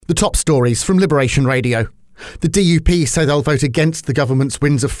The top stories from Liberation Radio. The DUP say they'll vote against the government's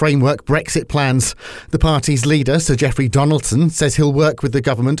Windsor Framework Brexit plans. The party's leader, Sir Geoffrey Donaldson, says he'll work with the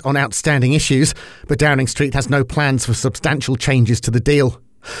government on outstanding issues, but Downing Street has no plans for substantial changes to the deal.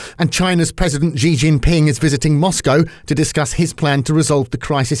 And China's President Xi Jinping is visiting Moscow to discuss his plan to resolve the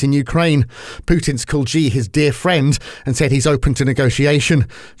crisis in Ukraine. Putin's called Xi his dear friend and said he's open to negotiation.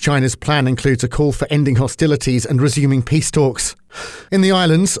 China's plan includes a call for ending hostilities and resuming peace talks. In the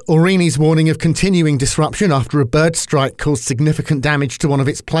islands, Aurigny's warning of continuing disruption after a bird strike caused significant damage to one of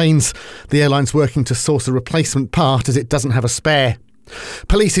its planes. The airline's working to source a replacement part as it doesn't have a spare.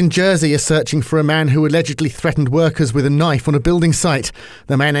 Police in Jersey are searching for a man who allegedly threatened workers with a knife on a building site.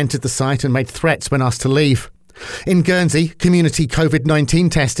 The man entered the site and made threats when asked to leave. In Guernsey, community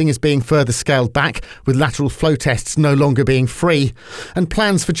COVID-19 testing is being further scaled back, with lateral flow tests no longer being free. And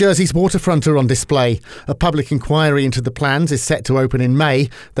plans for Jersey's waterfront are on display. A public inquiry into the plans is set to open in May.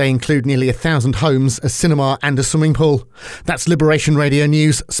 They include nearly 1,000 homes, a cinema and a swimming pool. That's Liberation Radio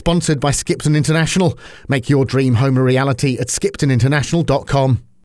News, sponsored by Skipton International. Make your dream home a reality at skiptoninternational.com.